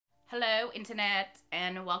Hello, internet,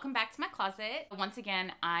 and welcome back to my closet. Once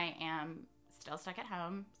again, I am still stuck at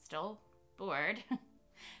home, still bored.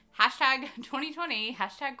 Hashtag 2020,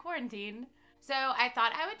 hashtag quarantine. So I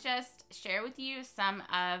thought I would just share with you some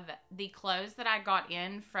of the clothes that I got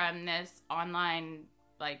in from this online,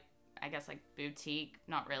 I guess boutique,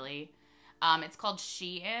 not really. It's called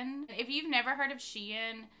SheIn. If you've never heard of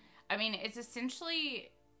SheIn, I mean,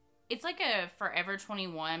 it's like a Forever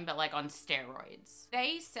 21, but on steroids.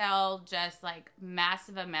 They sell just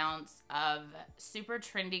massive amounts of super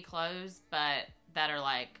trendy clothes, but that are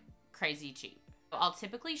crazy cheap. I'll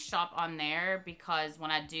typically shop on there because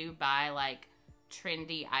when I do buy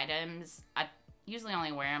trendy items, I usually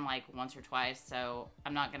only wear them once or twice, so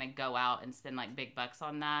I'm not gonna go out and spend big bucks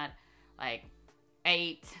on that.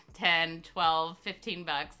 8, 10, 12, 15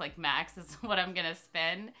 bucks max is what I'm gonna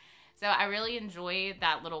spend. So I really enjoy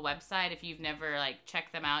that little website. If you've never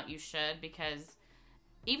checked them out, you should, because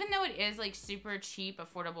even though it is super cheap,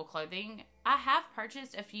 affordable clothing, I have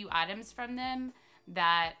purchased a few items from them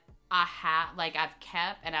that I've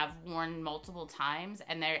kept and I've worn multiple times,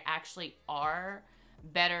 and they actually are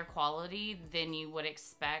better quality than you would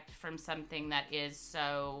expect from something that is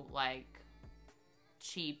so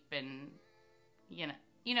cheap, and you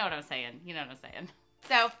know what I'm saying. You know what I'm saying.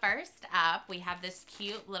 So first up, we have this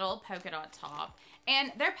cute little polka dot top,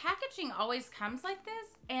 and their packaging always comes like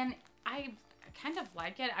this, and I kind of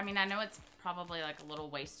like it. I mean, I know it's probably a little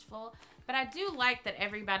wasteful, but I do like that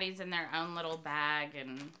everybody's in their own little bag,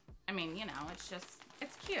 and I mean,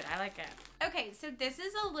 it's cute. I like it. Okay, so this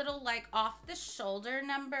is a little off the shoulder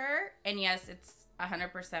number, and yes, it's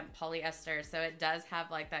 100% polyester, so it does have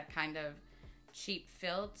that kind of cheap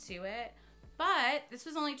feel to it, but this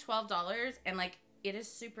was only $12, and it is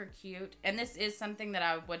super cute, and this is something that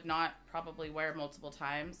I would not probably wear multiple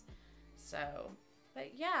times. So,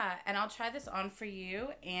 but yeah, and I'll try this on for you,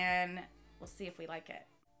 and we'll see if we like it.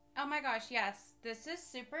 Oh my gosh, yes, this is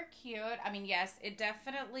super cute. I mean, yes, it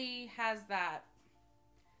definitely has that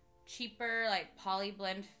cheaper, poly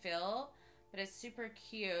blend feel, but it's super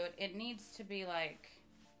cute. It needs to be it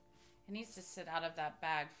needs to sit out of that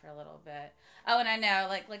bag for a little bit. Oh, and I know,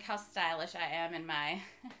 look how stylish I am in my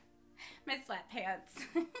my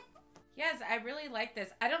sweatpants. Yes, I really like this.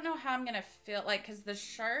 I don't know how I'm gonna feel because the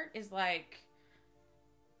shirt is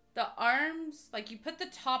the arms, you put the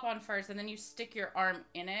top on first and then you stick your arm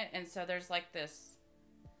in it, and so there's this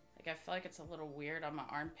I feel it's a little weird on my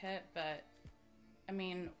armpit, but I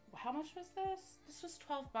mean, how much was this? This was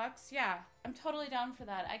 12 bucks. Yeah, I'm totally down for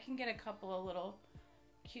that. I can get a couple of little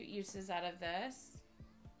cute uses out of this.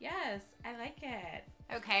 Yes, I like it.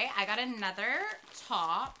 Okay, I got another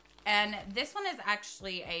top. And this one is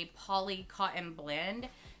actually a poly cotton blend,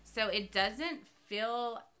 so it doesn't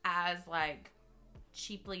feel as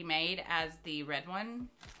cheaply made as the red one.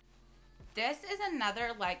 This is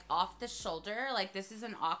another off the shoulder, this is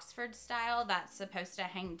an Oxford style that's supposed to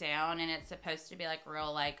hang down, and it's supposed to be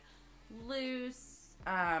real loose,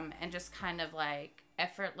 and just kind of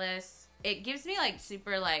effortless. It gives me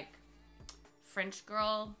super French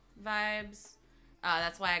girl vibes.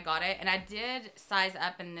 That's why I got it. And I did size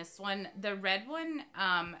up in this one. The red one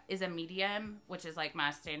is a medium, which is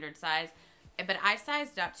my standard size. But I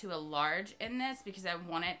sized up to a large in this because I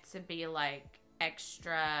want it to be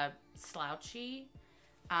extra slouchy.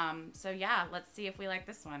 So yeah, let's see if we like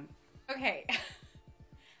this one. Okay.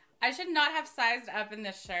 I should not have sized up in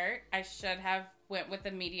this shirt. I should have went with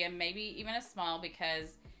a medium, maybe even a small,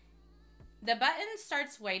 because the button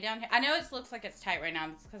starts way down here. I know it looks like it's tight right now.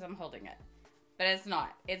 It's because I'm holding it. But it's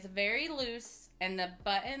not. It's very loose, and the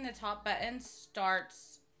top button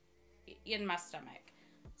starts in my stomach.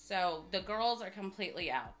 So the girls are completely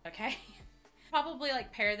out, okay? Probably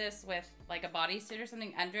pair this with a bodysuit or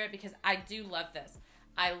something under it, because I do love this.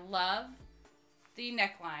 I love the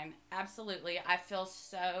neckline, absolutely. I feel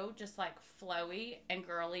so just flowy and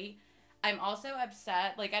girly. I'm also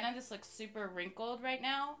upset, I know this looks super wrinkled right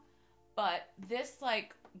now, but this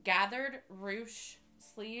gathered ruche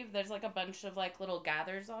sleeve, there's a bunch of little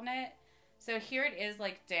gathers on it. So here it is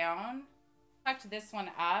down. Tucked this one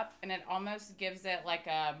up, and it almost gives it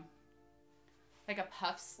a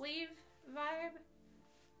puff sleeve vibe.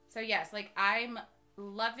 So yes, I'm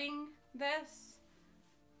loving this.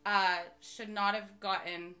 Should not have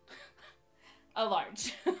gotten a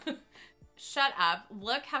large. Shut up.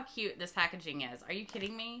 Look how cute this packaging is. Are you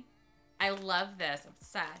kidding me? I love this.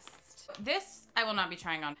 Obsessed. This I will not be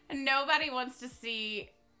trying on. Nobody wants to see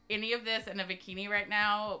any of this in a bikini right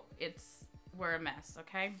now. We're a mess,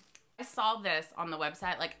 okay? I saw this on the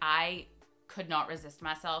website. I could not resist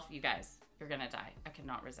myself. You guys, you're gonna die. I could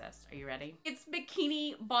not resist. Are you ready? It's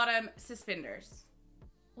bikini bottom suspenders.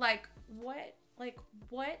 Like, what? Like,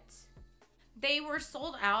 what? They were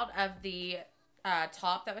sold out of the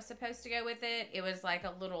top that was supposed to go with it. It was like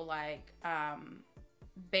a little like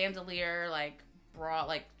bandolier, like bra,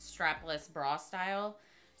 like strapless bra style.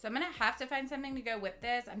 So I'm gonna have to find something to go with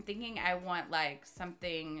this. I'm thinking I want like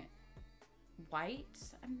something white,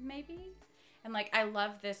 maybe. And like, I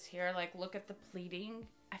love this here. Like, look at the pleating.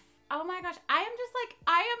 Oh my gosh, I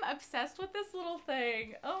am obsessed with this little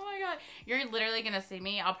thing. Oh my god. You're literally gonna see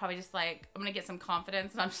me. I'll probably just like, I'm gonna get some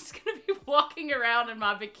confidence and I'm just gonna be walking around in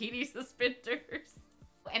my bikini suspenders.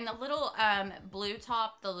 And the little blue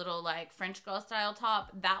top, the little like French girl style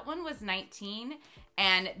top, that one was $19.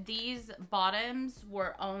 And these bottoms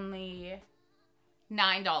were only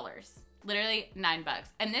 $9. Literally $9.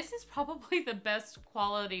 And this is probably the best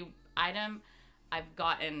quality item I've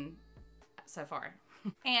gotten so far.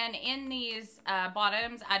 And in these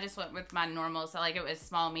bottoms, I just went with my normal. So like it was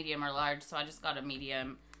small, medium, or large. So I just got a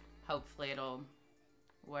medium. Hopefully it'll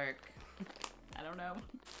work. I don't know.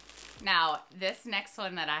 Now, this next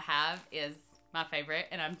one that I have is my favorite.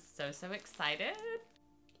 And I'm so, so excited.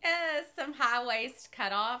 Yes, some high waist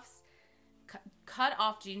cutoffs. Cut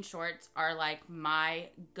off jean shorts are like my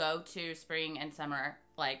go-to spring and summer.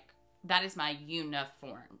 Like, that is my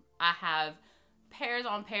uniform. I have pairs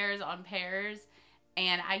on pairs on pairs.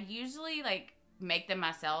 And I usually like make them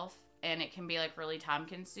myself, and it can be like really time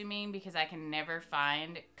consuming because I can never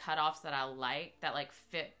find cutoffs that I like that like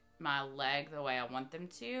fit my leg the way I want them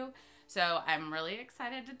to. So I'm really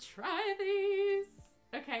excited to try these.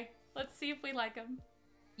 Okay, let's see if we like them.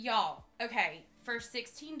 Y'all, okay, for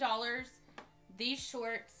 $16, these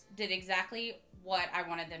shorts did exactly what I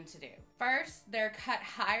wanted them to do. First, they're cut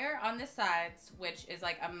higher on the sides, which is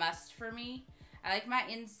like a must for me. I like my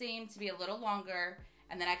inseam to be a little longer,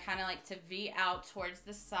 and then I kind of like to V out towards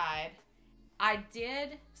the side. I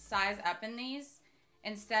did size up in these.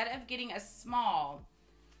 Instead of getting a small,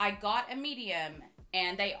 I got a medium,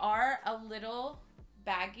 and they are a little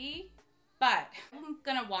baggy, but I'm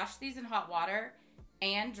gonna wash these in hot water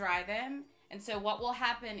and dry them. And so what will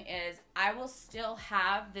happen is I will still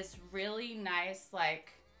have this really nice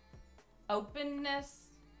like openness.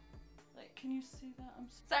 Like, can you see that? I'm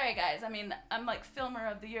sorry guys, I mean, I'm like filmer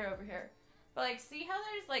of the year over here. But like, see how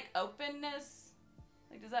there's like openness?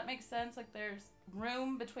 Like, does that make sense? Like there's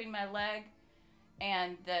room between my leg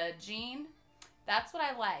and the jean. That's what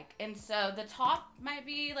I like. And so the top might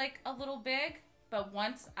be like a little big, but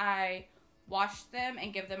once I wash them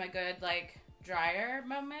and give them a good like dryer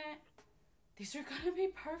moment, these are gonna be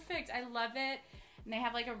perfect. I love it. And they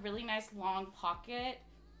have like a really nice long pocket.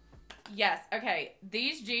 Yes, okay,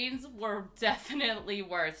 these jeans were definitely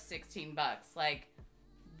worth 16 bucks. Like,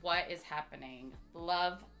 what is happening?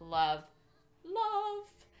 Love, love, love.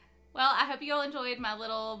 Well, I hope you all enjoyed my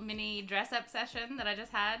little mini dress-up session that I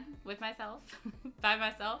just had with myself, by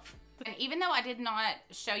myself. And even though I did not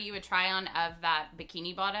show you a try-on of that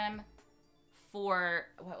bikini bottom for,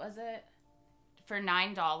 what was it? For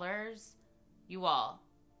 $9, you all,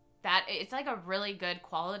 that it's like a really good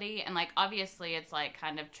quality, and like obviously it's like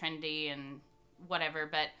kind of trendy and whatever,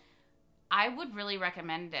 but I would really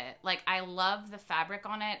recommend it. Like, I love the fabric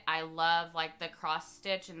on it. I love like the cross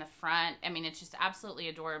stitch in the front. I mean, it's just absolutely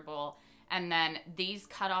adorable. And then these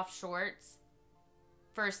cutoff shorts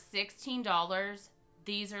for $16,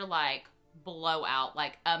 these are like blowout,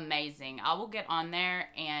 like amazing. I will get on there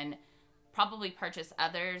and probably purchase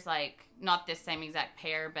others, like not this same exact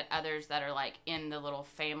pair, but others that are like in the little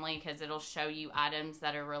family, because it'll show you items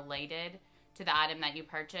that are related to the item that you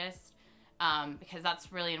purchased, because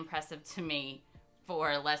that's really impressive to me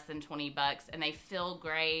for less than 20 bucks, and they feel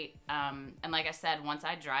great. And like I said, once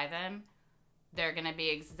I dry them, they're gonna be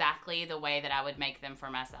exactly the way that I would make them for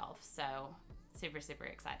myself. So super, super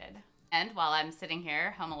excited. And while I'm sitting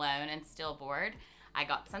here home alone and still bored, I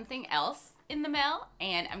got something else in the mail,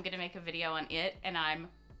 and I'm gonna make a video on it, and I'm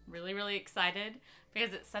really, really excited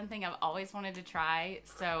because it's something I've always wanted to try.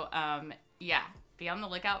 So yeah, be on the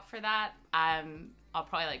lookout for that. I'll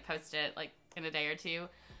probably like post it like in a day or two.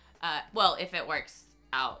 Well, if it works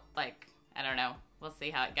out, like, I don't know, we'll see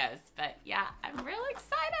how it goes. But yeah, I'm real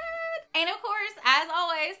excited. And of course, as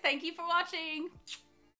always, thank you for watching.